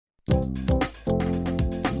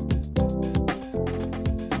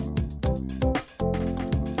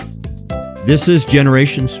This is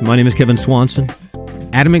Generations. My name is Kevin Swanson.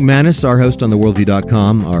 Adam McManus, our host on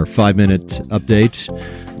theworldview.com, our 5-minute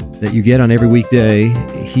update that you get on every weekday.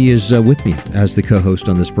 He is with me as the co-host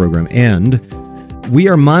on this program. And we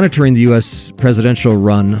are monitoring the U.S. presidential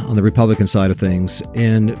run on the Republican side of things.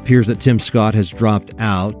 And it appears that Tim Scott has dropped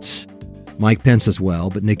out. Mike Pence as well,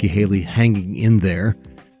 but Nikki Haley hanging in there.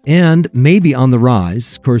 And maybe on the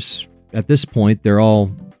rise. Of course, at this point, they're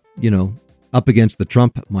all, up against the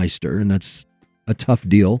Trump Meister, and that's a tough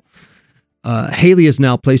deal. Haley is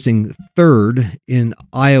now placing third in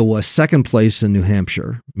Iowa, second place in New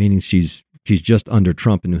Hampshire, meaning she's just under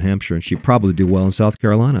Trump in New Hampshire, and she'd probably do well in South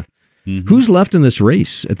Carolina. Mm-hmm. Who's left in this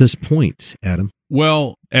race at this point, Adam?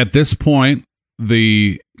 Well, at this point,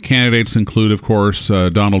 the candidates include, of course,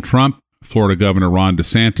 Donald Trump, Florida Governor Ron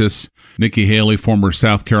DeSantis, Nikki Haley, former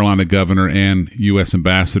South Carolina governor and U.S.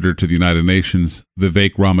 ambassador to the United Nations,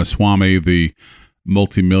 Vivek Ramaswamy, the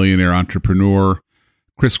multimillionaire entrepreneur,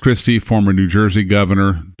 Chris Christie, former New Jersey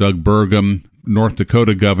governor, Doug Burgum, North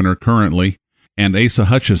Dakota governor currently, and Asa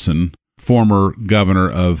Hutchinson, former governor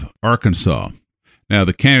of Arkansas. Now,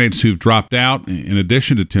 the candidates who've dropped out, in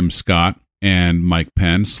addition to Tim Scott and Mike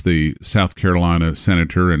Pence, the South Carolina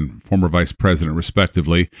senator and former vice president,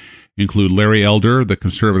 respectively, include Larry Elder, the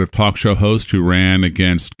conservative talk show host who ran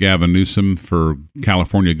against Gavin Newsom for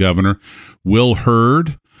California governor, Will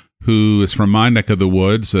Hurd, who is from my neck of the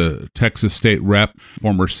woods, a Texas state rep,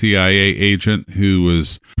 former CIA agent who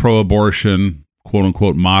was pro-abortion,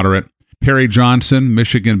 quote-unquote moderate. Perry Johnson,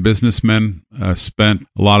 Michigan businessman, spent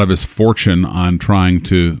a lot of his fortune on trying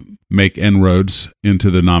to make inroads into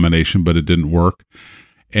the nomination, but it didn't work.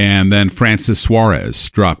 And then Francis Suarez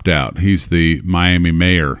dropped out. He's the Miami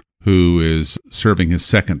mayor who is serving his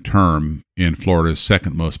second term in Florida's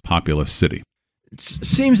second most populous city. It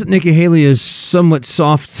seems that Nikki Haley is somewhat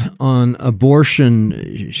soft on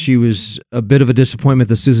abortion. She was a bit of a disappointment,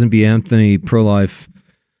 the Susan B. Anthony pro-life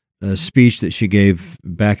speech that she gave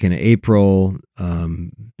back in April.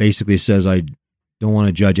 Basically says, I don't want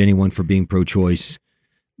to judge anyone for being pro-choice.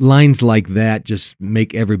 Lines like that just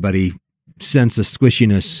make everybody sense a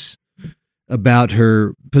squishiness about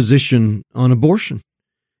her position on abortion.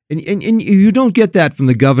 And you don't get that from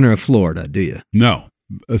the governor of Florida, do you? No.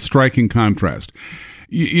 A striking contrast.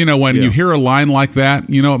 When you hear a line like that,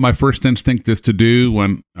 you know what my first instinct is to do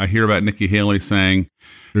when I hear about Nikki Haley saying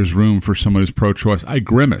there's room for someone who's pro-choice? I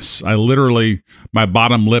grimace. I literally, my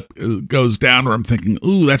bottom lip goes down where I'm thinking,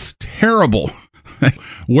 ooh, that's terrible.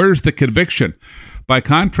 Where's the conviction? By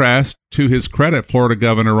contrast, to his credit, Florida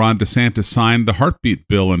Governor Ron DeSantis signed the heartbeat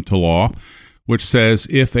bill into law, which says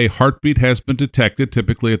if a heartbeat has been detected,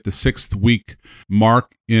 typically at the 6th week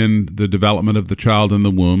mark in the development of the child in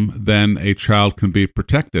the womb, then a child can be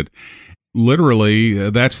protected. Literally,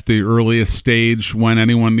 that's the earliest stage when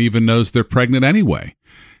anyone even knows they're pregnant anyway.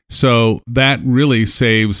 So that really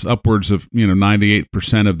saves upwards of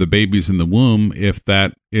 98% of the babies in the womb if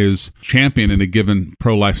that is championed in a given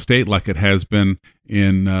pro-life state like it has been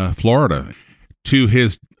in Florida. To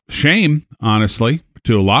his shame, honestly,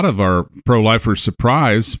 to a lot of our pro-lifers'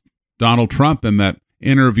 surprise, Donald Trump in that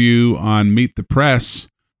interview on Meet the Press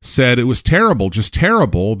said it was terrible, just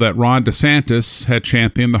terrible, that Ron DeSantis had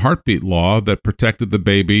championed the heartbeat law that protected the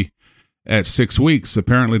baby at 6 weeks.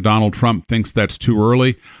 Apparently, Donald Trump thinks that's too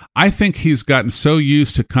early. I think he's gotten so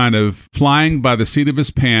used to kind of flying by the seat of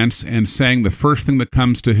his pants and saying the first thing that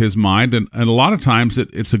comes to his mind. And a lot of times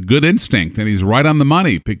it's a good instinct, and he's right on the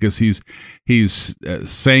money because he's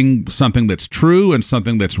saying something that's true and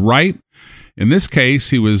something that's right. In this case,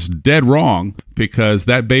 he was dead wrong because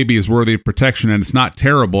that baby is worthy of protection, and it's not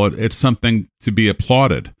terrible. It's something to be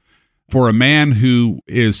applauded. For a man who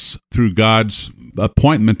is, through God's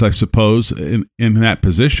appointment, I suppose, in that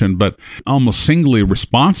position, but almost singly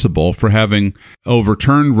responsible for having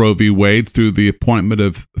overturned Roe v. Wade through the appointment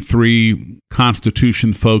of 3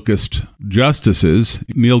 Constitution-focused justices,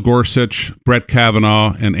 Neil Gorsuch, Brett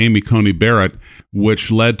Kavanaugh, and Amy Coney Barrett,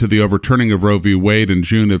 which led to the overturning of Roe v. Wade in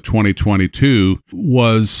June of 2022,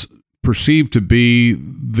 was perceived to be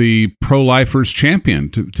the pro-lifers'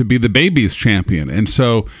 champion, to be the baby's champion. And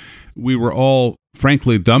so we were all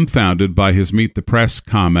frankly dumbfounded by his Meet the Press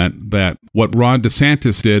comment that what Ron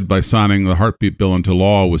DeSantis did by signing the heartbeat bill into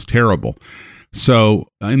law was terrible. So,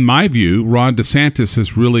 in my view, Ron DeSantis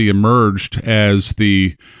has really emerged as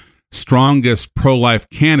the strongest pro-life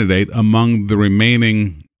candidate among the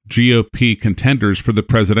remaining GOP contenders for the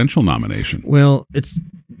presidential nomination. Well, it's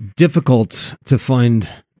difficult to find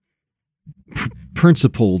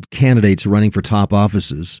principled candidates running for top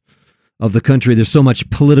offices of the country. There's so much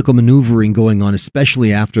political maneuvering going on,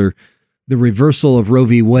 especially after the reversal of Roe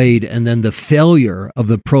v. Wade and then the failure of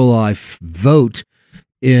the pro-life vote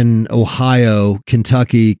in Ohio,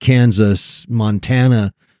 Kentucky, Kansas,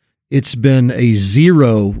 Montana, it's been a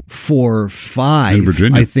 0-4-5, in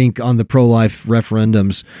Virginia, I think, on the pro-life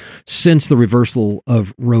referendums since the reversal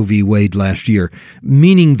of Roe v. Wade last year,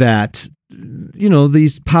 meaning that,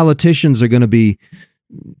 these politicians are going to be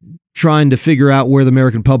trying to figure out where the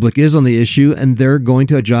American public is on the issue, and they're going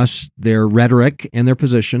to adjust their rhetoric and their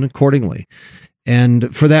position accordingly.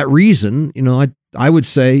 And for that reason, I would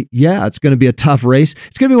say, it's going to be a tough race.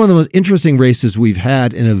 It's going to be one of the most interesting races we've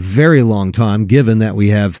had in a very long time, given that we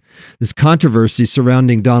have this controversy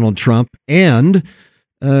surrounding Donald Trump and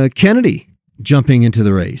Kennedy jumping into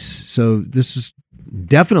the race. So this is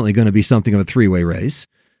definitely going to be something of a three-way race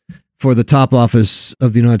for the top office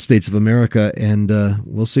of the United States of America, and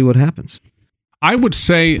we'll see what happens. I would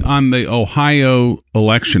say on the Ohio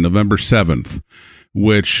election, November 7th,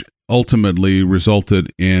 which ultimately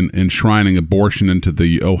resulted in enshrining abortion into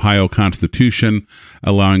the Ohio Constitution,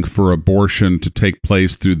 allowing for abortion to take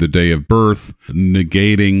place through the day of birth,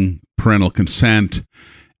 negating parental consent,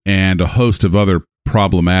 and a host of other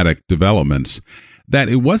problematic developments, that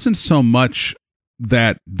it wasn't so much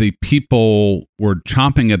that the people were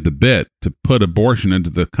chomping at the bit to put abortion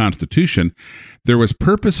into the Constitution. There was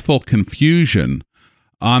purposeful confusion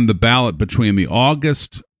on the ballot between the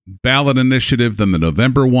August ballot initiative than the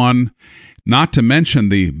November one, not to mention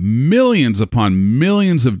the millions upon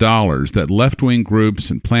millions of dollars that left-wing groups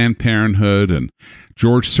and Planned Parenthood and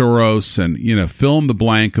George Soros and, fill in the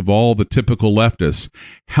blank of all the typical leftists,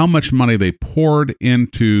 how much money they poured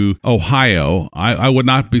into Ohio. I would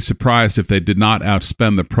not be surprised if they did not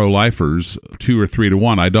outspend the pro-lifers 2 or 3 to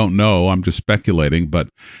 1. I don't know. I'm just speculating, but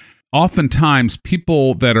oftentimes,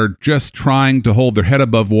 people that are just trying to hold their head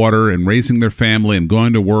above water and raising their family and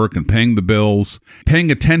going to work and paying the bills, paying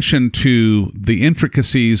attention to the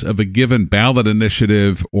intricacies of a given ballot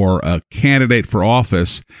initiative or a candidate for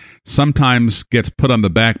office sometimes gets put on the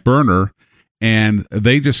back burner, and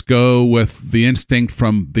they just go with the instinct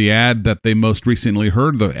from the ad that they most recently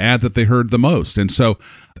heard, the ad that they heard the most. And so,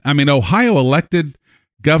 Ohio elected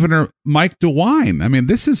Governor Mike DeWine.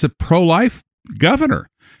 This is a pro-life governor.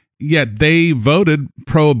 Yet they voted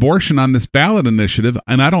pro-abortion on this ballot initiative,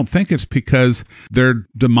 and I don't think it's because they're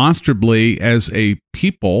demonstrably, as a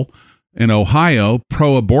people in Ohio,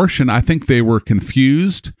 pro-abortion. I think they were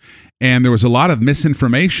confused, and there was a lot of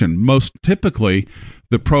misinformation. Most typically,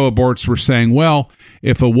 the pro-aborts were saying, well,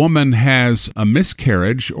 if a woman has a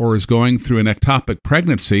miscarriage or is going through an ectopic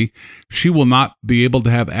pregnancy, she will not be able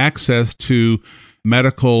to have access to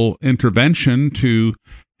medical intervention to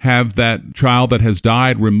have that child that has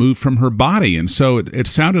died removed from her body. And so it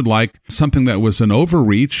sounded like something that was an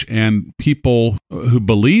overreach, and people who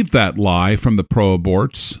believed that lie from the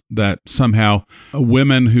pro-aborts, that somehow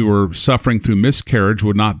women who were suffering through miscarriage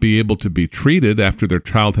would not be able to be treated after their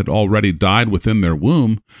child had already died within their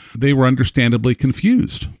womb, they were understandably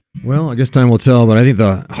confused. Well, I guess time will tell, but I think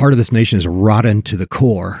the heart of this nation is rotten to the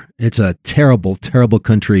core. It's a terrible, terrible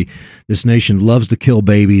country. This nation loves to kill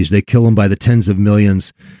babies. They kill them by the tens of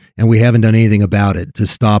millions, and we haven't done anything about it to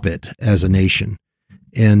stop it as a nation.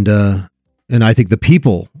 And I think the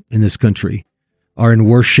people in this country are in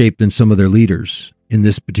worse shape than some of their leaders in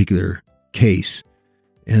this particular case.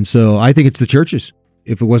 And so I think it's the churches.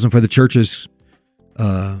 If it wasn't for the churches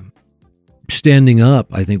standing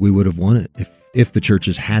up, I think we would have won it. If the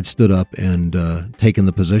churches had stood up and taken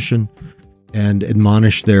the position and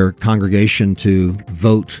admonished their congregation to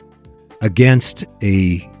vote against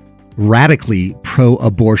a radically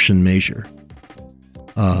pro-abortion measure,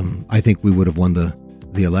 I think we would have won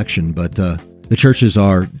the election. But the churches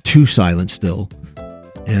are too silent still,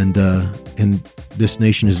 and this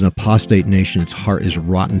nation is an apostate nation. Its heart is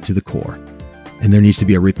rotten to the core, and there needs to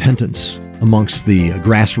be a repentance amongst the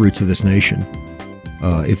grassroots of this nation.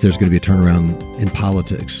 If there's going to be a turnaround in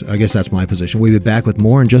politics. I guess that's my position. We'll be back with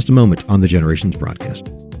more in just a moment on the Generations broadcast.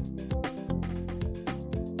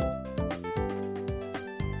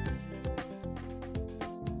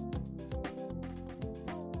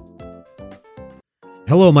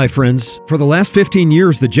 Hello, my friends. For the last 15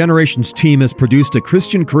 years, the Generations team has produced a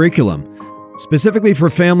Christian curriculum specifically for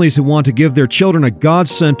families who want to give their children a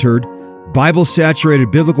God-centered, Bible-saturated,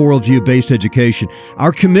 biblical worldview-based education.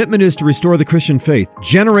 Our commitment is to restore the Christian faith,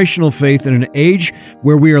 generational faith, in an age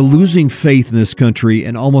where we are losing faith in this country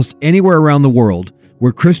and almost anywhere around the world,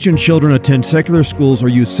 where Christian children attend secular schools or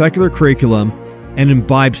use secular curriculum and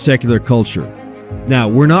imbibe secular culture. Now,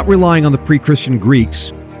 we're not relying on the pre-Christian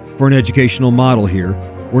Greeks for an educational model here.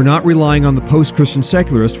 We're not relying on the post-Christian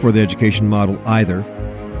secularists for the education model either.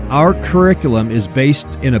 our curriculum is based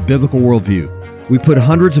in a biblical worldview. We put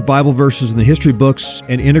hundreds of Bible verses in the history books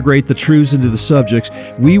and integrate the truths into the subjects.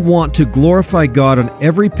 We want to glorify God on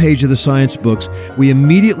every page of the science books. We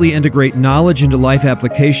immediately integrate knowledge into life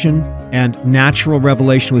application and natural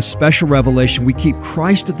revelation with special revelation. We keep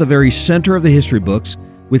Christ at the very center of the history books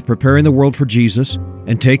with preparing the world for Jesus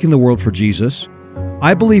and taking the world for Jesus.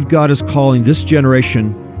 I believe God is calling this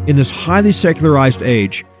generation in this highly secularized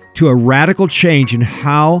age to a radical change in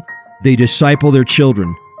how they disciple their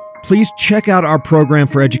children. Please check out our program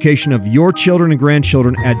for education of your children and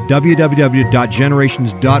grandchildren at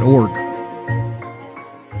www.generations.org.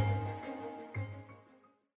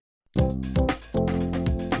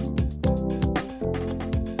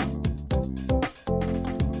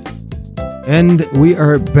 And we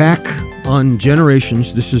are back on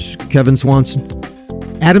Generations. This is Kevin Swanson.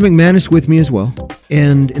 Adam McManus with me as well.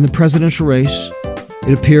 And in the presidential race,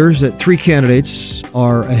 it appears that three candidates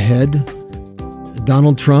are ahead.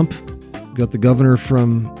 Donald Trump, got the governor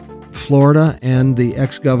from Florida and the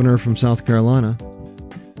ex-governor from South Carolina,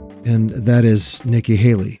 and that is Nikki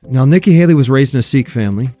Haley. Now, Nikki Haley was raised in a Sikh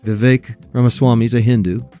family. Vivek Ramaswamy is a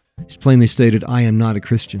Hindu. He's plainly stated, I am not a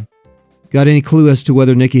Christian. Got any clue as to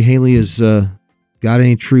whether Nikki Haley has got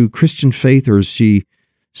any true Christian faith, or is she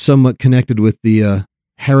somewhat connected with the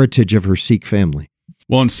heritage of her Sikh family?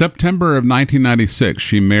 Well, in September of 1996,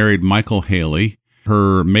 she married Michael Haley.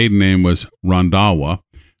 Her maiden name was Randhawa,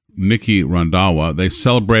 Nikki Randhawa. They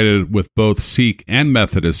celebrated with both Sikh and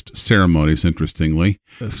Methodist ceremonies, interestingly.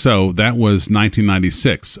 So that was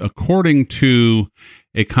 1996. According to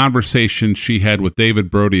a conversation she had with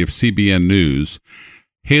David Brody of CBN News,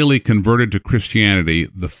 Haley converted to Christianity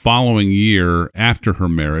the following year after her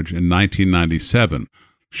marriage in 1997.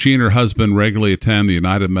 She and her husband regularly attend the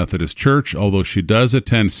United Methodist Church, although she does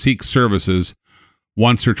attend Sikh services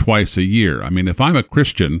once or twice a year. I mean, if I'm a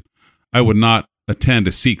Christian, I would not attend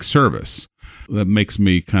a Sikh service. That makes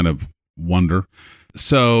me kind of wonder.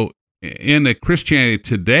 So in a Christianity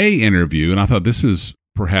Today interview, and I thought this was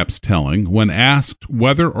perhaps telling, when asked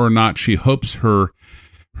whether or not she hopes her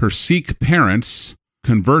Sikh parents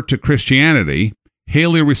convert to Christianity,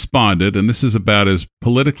 Haley responded, and this is about as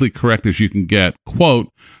politically correct as you can get, quote,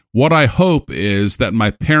 "What I hope is that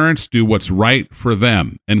my parents do what's right for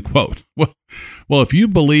them," end quote. Well, if you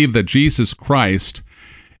believe that Jesus Christ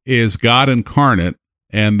is God incarnate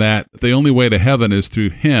and that the only way to heaven is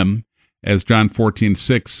through him, as John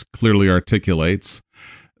 14:6 clearly articulates,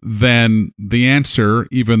 then the answer,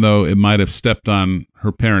 even though it might have stepped on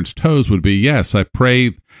her parents' toes, would be, yes, I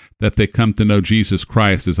pray that they come to know Jesus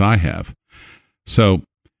Christ as I have. So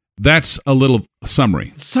that's a little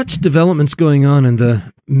summary. Such developments going on in the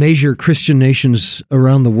major Christian nations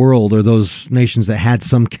around the world, or those nations that had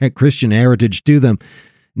some Christian heritage to them.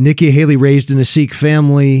 Nikki Haley raised in a Sikh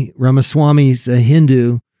family. Ramaswamy's a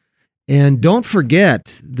Hindu. And don't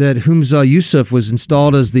forget that Humza Yusuf was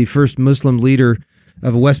installed as the first Muslim leader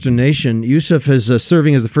of a Western nation. Yusuf is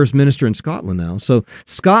serving as the first minister in Scotland now. So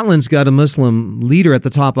Scotland's got a Muslim leader at the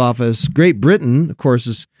top office. Great Britain, of course,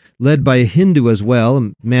 is led by a Hindu as well,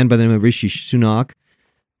 a man by the name of Rishi Sunak.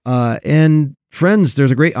 And friends,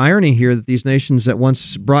 there's a great irony here that these nations that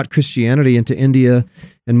once brought Christianity into India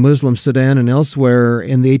and Muslim Sudan and elsewhere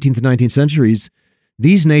in the 18th and 19th centuries,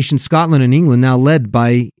 these nations, Scotland and England, now led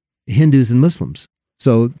by Hindus and Muslims.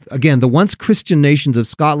 So again, the once Christian nations of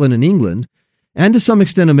Scotland and England, and to some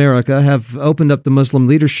extent America, have opened up the Muslim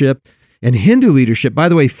leadership and Hindu leadership. By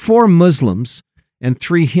the way, 4 Muslims and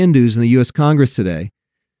 3 Hindus in the U.S. Congress today.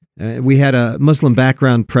 We had a Muslim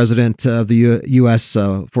background president of the U.S.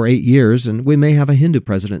 For 8 years, and we may have a Hindu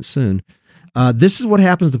president soon. This is what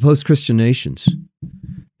happens to post-Christian nations.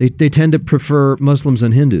 They tend to prefer Muslims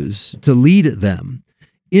and Hindus to lead them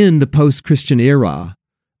in the post-Christian era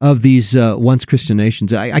of these once Christian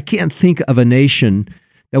nations. I can't think of a nation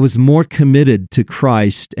that was more committed to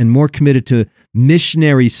Christ and more committed to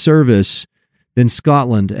missionary service than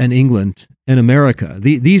Scotland and England and America.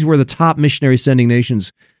 These were the top missionary sending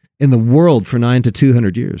nations in the world for 900 to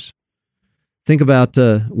 200 years. Think about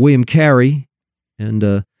William Carey and,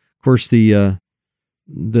 of course, the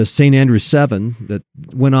St. Andrews Seven that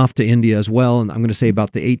went off to India as well, and I'm going to say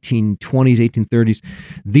about the 1820s, 1830s.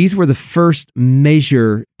 These were the first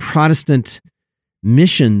major Protestant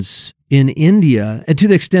missions in India, and to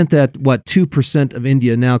the extent that, 2% of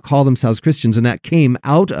India now call themselves Christians, and that came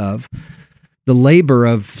out of the labor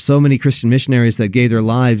of so many Christian missionaries that gave their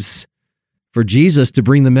lives for Jesus to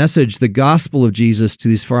bring the message, the gospel of Jesus, to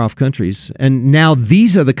these far-off countries. And now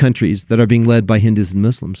these are the countries that are being led by Hindus and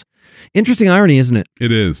Muslims. Interesting irony, isn't it?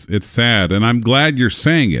 It is. It's sad. And I'm glad you're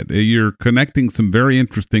saying it. You're connecting some very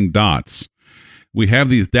interesting dots. we have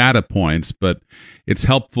these data points, but it's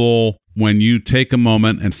helpful when you take a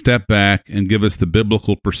moment and step back and give us the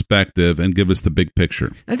biblical perspective and give us the big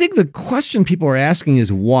picture. I think the question people are asking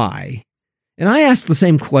is why? And I ask the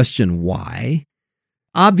same question, why?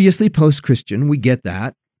 Obviously, post-Christian, we get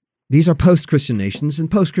that. These are post-Christian nations,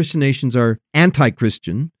 and post-Christian nations are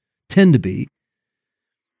anti-Christian, tend to be.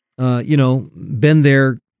 Been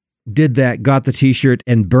there, did that, got the T-shirt,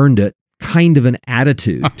 and burned it, kind of an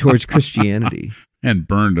attitude towards Christianity. And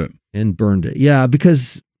burned it. Yeah,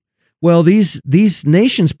 because, well, these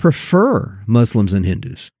nations prefer Muslims and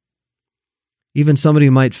Hindus. Even somebody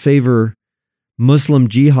who might favor Muslim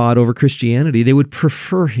jihad over Christianity, they would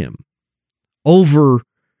prefer him over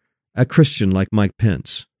a Christian like Mike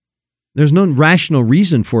Pence. There's no rational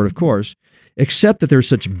reason for it, of course, except that there's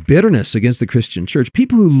such bitterness against the Christian church.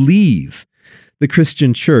 People who leave the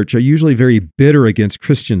Christian church are usually very bitter against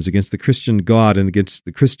Christians, against the Christian God, and against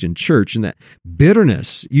the Christian church. And that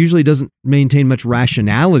bitterness usually doesn't maintain much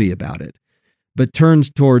rationality about it, but turns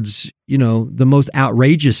towards, the most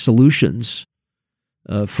outrageous solutions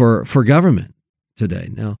for government today.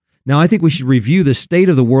 Now, I think we should review the state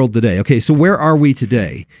of the world today. Okay, so where are we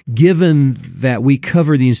today? Given that we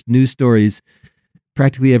cover these news stories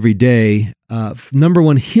practically every day, number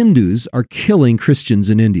one, Hindus are killing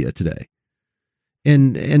Christians in India today.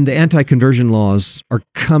 And the anti-conversion laws are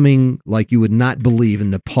coming like you would not believe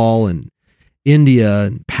in Nepal and India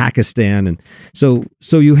and Pakistan. And so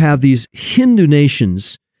you have these Hindu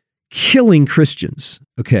nations killing Christians,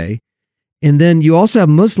 okay? And then you also have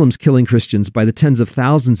Muslims killing Christians by the tens of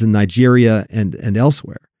thousands in Nigeria and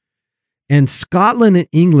elsewhere. And Scotland and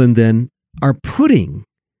England then are putting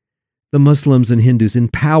the Muslims and Hindus in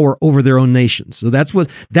power over their own nations. So that's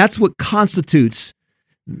what constitutes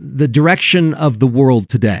the direction of the world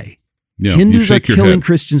today. Yeah, Hindus are killing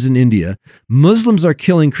Christians in India. Muslims are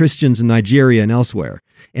killing Christians in Nigeria and elsewhere.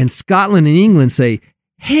 And Scotland and England say,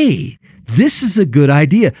 hey, this is a good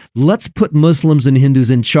idea. Let's put Muslims and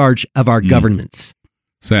Hindus in charge of our governments.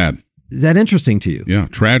 Sad. Is that interesting to you? Yeah,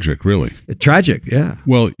 tragic, really. Tragic, yeah.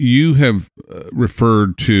 Well, you have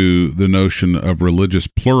referred to the notion of religious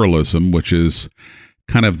pluralism, which is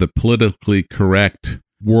kind of the politically correct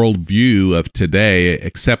worldview of today,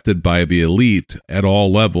 accepted by the elite at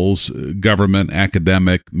all levels, government,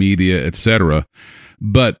 academic, media, etc.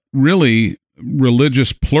 But really,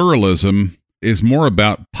 religious pluralism is more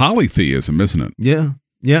about polytheism, isn't it? Yeah.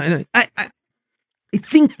 And I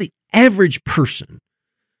think the average person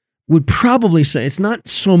would probably say it's not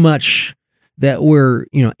so much that we're,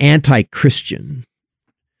 anti-Christian.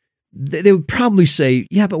 They would probably say,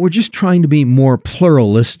 yeah, but we're just trying to be more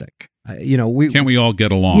pluralistic. Can't we all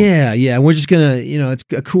get along? Yeah. We're just gonna, it's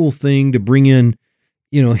a cool thing to bring in,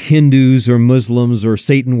 Hindus or Muslims or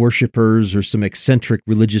Satan worshipers or some eccentric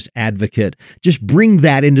religious advocate. Just bring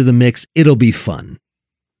that into the mix. It'll be fun.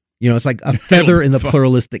 It's like a feather in the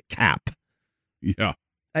pluralistic cap. Yeah.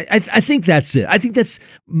 I think that's it. I think that's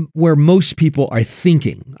where most people are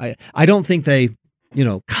thinking. I don't think they,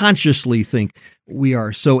 consciously think we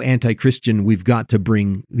are so anti-Christian, we've got to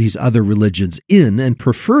bring these other religions in and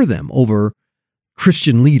prefer them over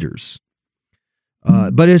Christian leaders.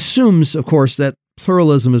 But it assumes, of course, that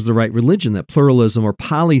pluralism is the right religion, that pluralism or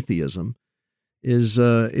polytheism is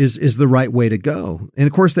the right way to go. And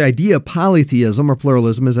of course, the idea of polytheism or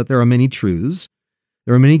pluralism is that there are many truths.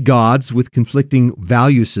 There are many gods with conflicting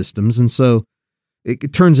value systems, and so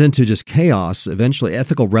it turns into just chaos eventually.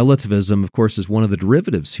 Ethical relativism, of course, is one of the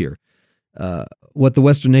derivatives here. What the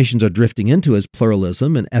Western nations are drifting into is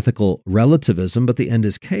pluralism and ethical relativism, but the end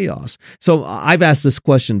is chaos. So I've asked this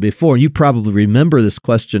question before. You probably remember this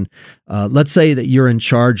question. Let's say that you're in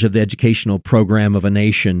charge of the educational program of a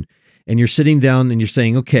nation, and you're sitting down and you're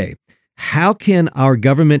saying, okay, how can our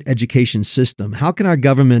government education system, how can our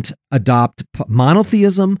government adopt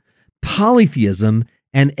monotheism, polytheism,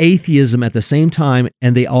 and atheism at the same time,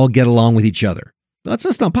 and they all get along with each other? That's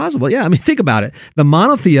just not possible. Yeah, I mean, think about it. The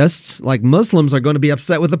monotheists, like Muslims, are going to be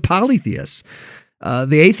upset with the polytheists.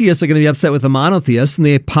 The atheists are going to be upset with the monotheists, and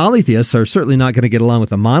the polytheists are certainly not going to get along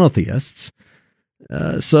with the monotheists.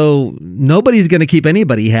 So nobody's going to keep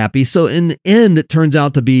anybody happy. So in the end, it turns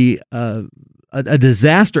out to be a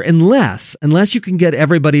disaster unless you can get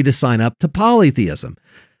everybody to sign up to polytheism.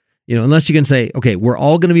 Unless you can say, okay, we're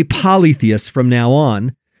all going to be polytheists from now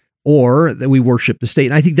on, or that we worship the state.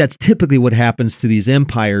 And I think that's typically what happens to these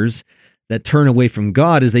empires that turn away from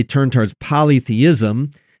God, is they turn towards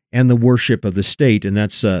polytheism and the worship of the state. And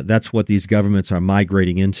that's what these governments are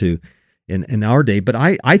migrating into in our day. But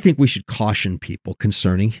I think we should caution people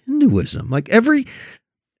concerning Hinduism. Like every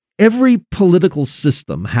every political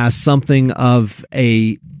system has something of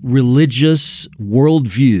a religious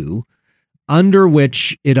worldview under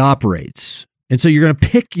which it operates. And so you're going to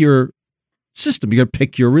pick your system. You're going to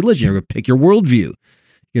pick your religion. You're going to pick your worldview.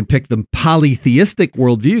 You can pick the polytheistic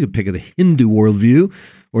worldview. You can pick the Hindu worldview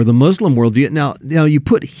or the Muslim worldview. Now you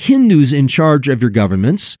put Hindus in charge of your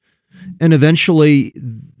governments, and eventually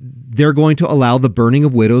they're going to allow the burning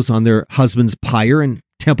of widows on their husband's pyre and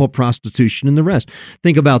temple prostitution and the rest.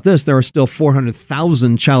 Think about this. There are still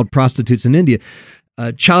 400,000 child prostitutes in India.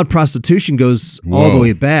 Child prostitution goes all the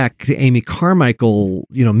way back to Amy Carmichael,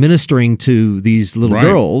 ministering to these little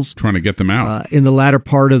girls. Trying to get them out. In the latter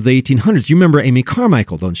part of the 1800s. You remember Amy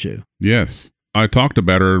Carmichael, don't you? Yes. I talked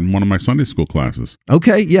about her in one of my Sunday school classes.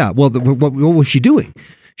 Okay, yeah. Well, what was she doing?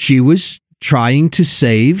 She was trying to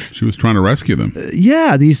save. She was trying to rescue them.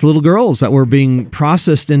 These little girls that were being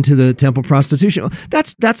processed into the temple prostitution.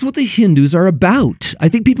 That's what the Hindus are about. I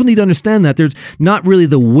think people need to understand that there's not really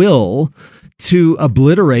the will to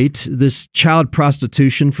obliterate this child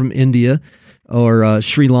prostitution from India or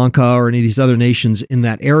Sri Lanka or any of these other nations in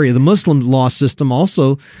that area. The Muslim law system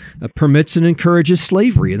also permits and encourages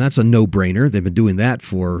slavery, and that's a no-brainer. They've been doing that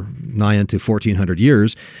for nigh into 1,400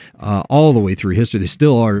 years, all the way through history. They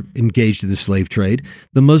still are engaged in the slave trade.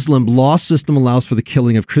 The Muslim law system allows for the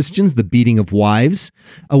killing of Christians, the beating of wives.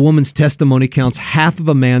 A woman's testimony counts half of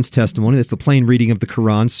a man's testimony. That's the plain reading of the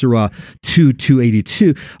Quran, Surah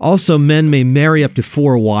 2:282. Also, men may marry up to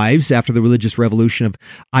 4 wives after the religious revolution of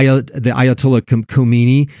the Ayatollah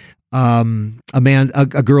Khomeini.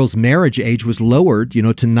 A girl's marriage age was lowered,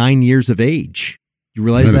 to 9 years of age. You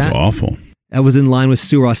realize that? That is awful. That was in line with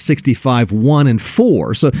Surah 65:1 and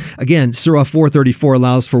 4. So again, Surah 434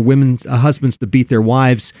 allows for husbands to beat their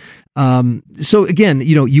wives. So again,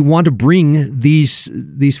 you want to bring this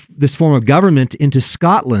form of government into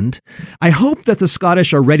Scotland. I hope that the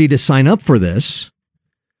Scottish are ready to sign up for this.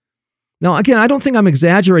 Now, again, I don't think I'm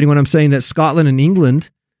exaggerating when I'm saying that Scotland and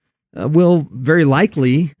England will very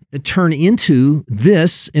likely turn into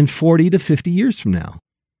this in 40 to 50 years from now.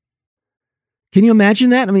 Can you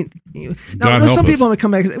imagine that? I mean, some people want to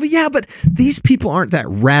come back and say, well, yeah, but these people aren't that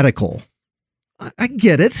radical. I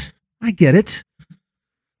get it.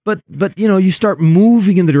 But you start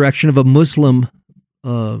moving in the direction of a Muslim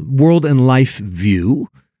world and life view,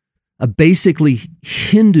 a basically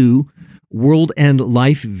Hindu world and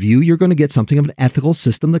life view, you're going to get something of an ethical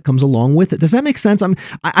system that comes along with it. Does that make sense?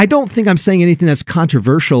 I don't think I'm saying anything that's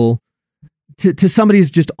controversial to somebody who's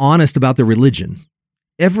just honest about their religion.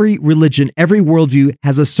 Every religion, every worldview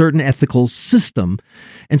has a certain ethical system.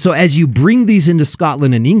 And so as you bring these into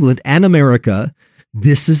Scotland and England and America,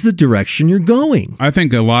 this is the direction you're going. I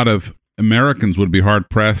think a lot of Americans would be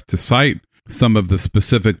hard-pressed to cite some of the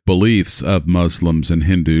specific beliefs of Muslims and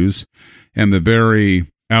Hindus and the very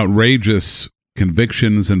outrageous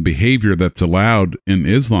convictions and behavior that's allowed in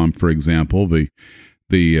Islam, for example, the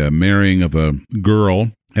marrying of a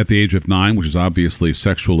girl at the age of 9, which is obviously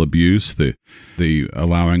sexual abuse, the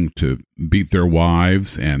allowing to beat their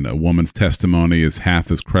wives, and a woman's testimony is half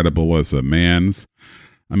as credible as a man's.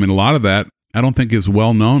 I mean, a lot of that I don't think is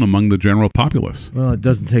well known among the general populace. Well, it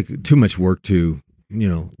doesn't take too much work to,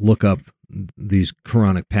 look up these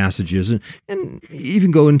Quranic passages and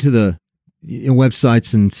even go into the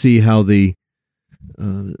websites and see how the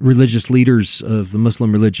religious leaders of the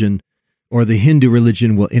Muslim religion or the Hindu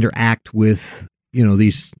religion will interact with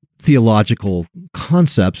these theological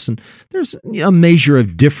concepts. And there's a measure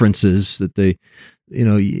of differences that they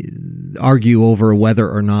argue over whether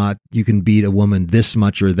or not you can beat a woman this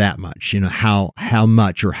much or that much. How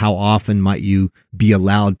much or how often might you be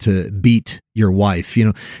allowed to beat your wife?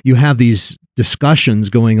 You have these discussions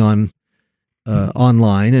going on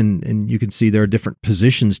online, and you can see there are different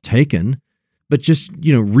positions taken. But just,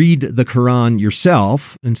 read the Quran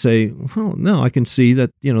yourself and say, well, no, I can see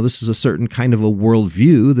that, this is a certain kind of a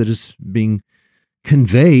worldview that is being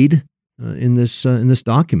conveyed in this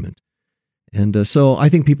document. And so I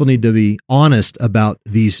think people need to be honest about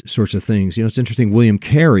these sorts of things. It's interesting. William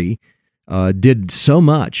Carey did so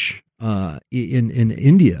much in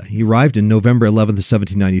India. He arrived in November 11th of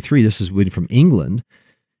 1793. This is from England.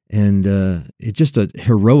 And it's just a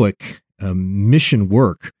heroic mission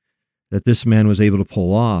work that this man was able to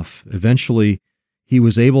pull off. Eventually, he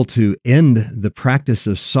was able to end the practice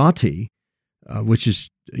of sati, which is,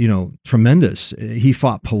 tremendous. He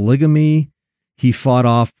fought polygamy. He fought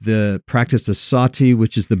off the practice of sati,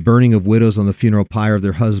 which is the burning of widows on the funeral pyre of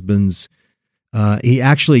their husbands. He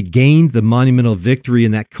actually gained the monumental victory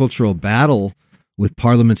in that cultural battle with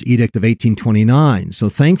Parliament's Edict of 1829. So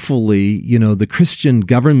thankfully, the Christian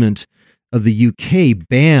government of the UK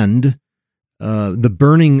banned the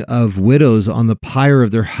burning of widows on the pyre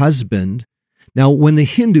of their husband. Now, when the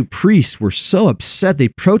Hindu priests were so upset, they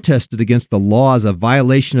protested against the law as a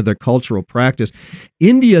violation of their cultural practice.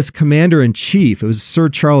 India's commander-in-chief, it was Sir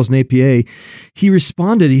Charles Napier, he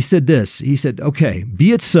responded, he said this, he said, okay,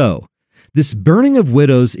 be it so. This burning of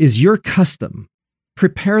widows is your custom.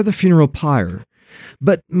 Prepare the funeral pyre.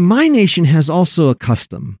 But my nation has also a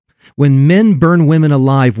custom. When men burn women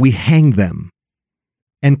alive, we hang them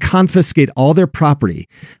and confiscate all their property.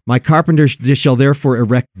 My carpenters shall therefore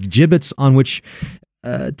erect gibbets on which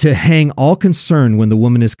to hang all concern when the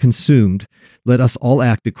woman is consumed. Let us all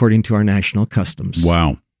act according to our national customs.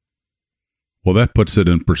 Wow. Well, that puts it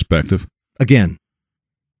in perspective. Again,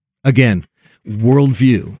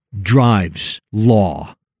 worldview drives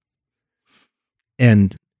law.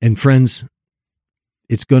 And friends,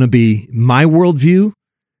 it's going to be my worldview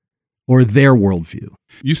or their worldview.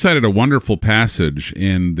 You cited a wonderful passage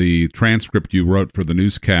in the transcript you wrote for the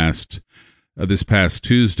newscast this past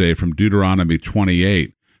Tuesday from Deuteronomy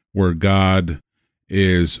 28, where God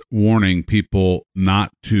is warning people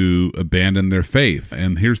not to abandon their faith.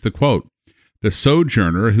 And here's the quote: "The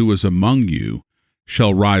sojourner who is among you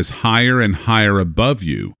shall rise higher and higher above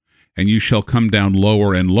you, and you shall come down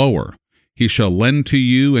lower and lower. He shall lend to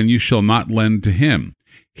you, and you shall not lend to him.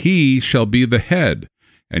 He shall be the head,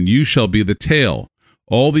 and you shall be the tail.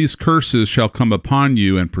 All these curses shall come upon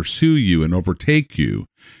you and pursue you and overtake you,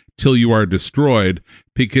 till you are destroyed,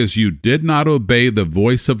 because you did not obey the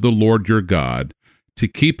voice of the Lord your God, to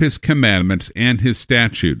keep his commandments and his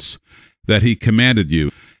statutes that he commanded you."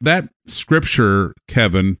 That scripture,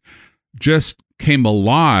 Kevin, just came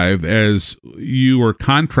alive as you were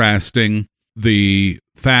contrasting the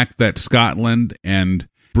fact that Scotland and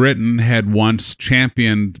Britain had once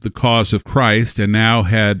championed the cause of Christ and now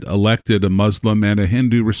had elected a Muslim and a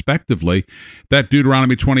Hindu respectively. That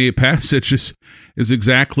Deuteronomy 28 passage is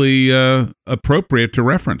exactly appropriate to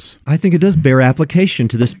reference. I think it does bear application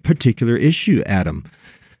to this particular issue, Adam.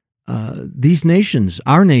 These nations,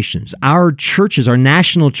 our churches, our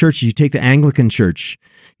national churches, you take the Anglican Church,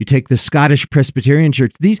 you take the Scottish Presbyterian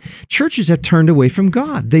Church, these churches have turned away from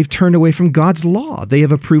God. They've turned away from God's law. They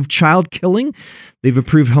have approved child killing. They've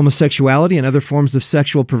approved homosexuality and other forms of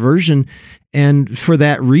sexual perversion. And for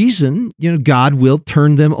that reason, God will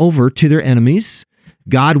turn them over to their enemies.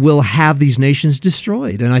 God will have these nations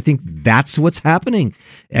destroyed. And I think that's what's happening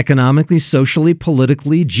economically, socially,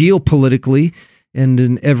 politically, geopolitically, and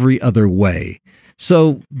in every other way.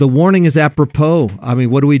 So the warning is apropos. I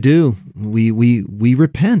mean, what do? We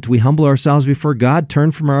repent. We humble ourselves before God,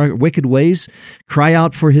 turn from our wicked ways, cry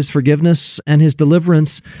out for his forgiveness and his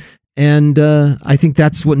deliverance. And I think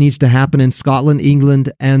that's what needs to happen in Scotland,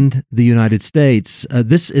 England, and the United States.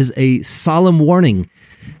 This is a solemn warning.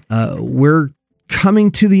 We're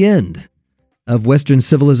coming to the end of Western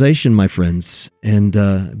civilization, my friends. And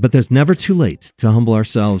but there's never too late to humble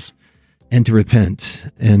ourselves and to repent.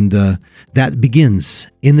 And that begins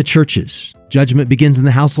in the churches. Judgment begins in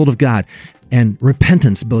the household of God. And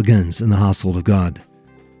repentance begins in the household of God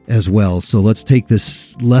as well. So let's take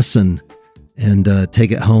this lesson and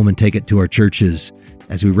take it home and take it to our churches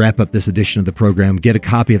as we wrap up this edition of the program. Get a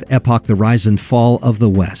copy of Epoch, the Rise and Fall of the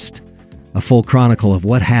West, a full chronicle of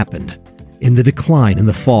what happened in the decline and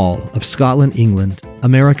the fall of Scotland, England,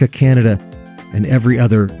 America, Canada, and every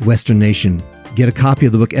other Western nation. Get a copy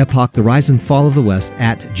of the book Epoch, the Rise and Fall of the West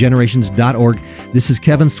at generations.org. This is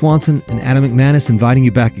Kevin Swanson and Adam McManus inviting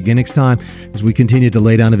you back again next time as we continue to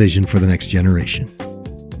lay down a vision for the next generation.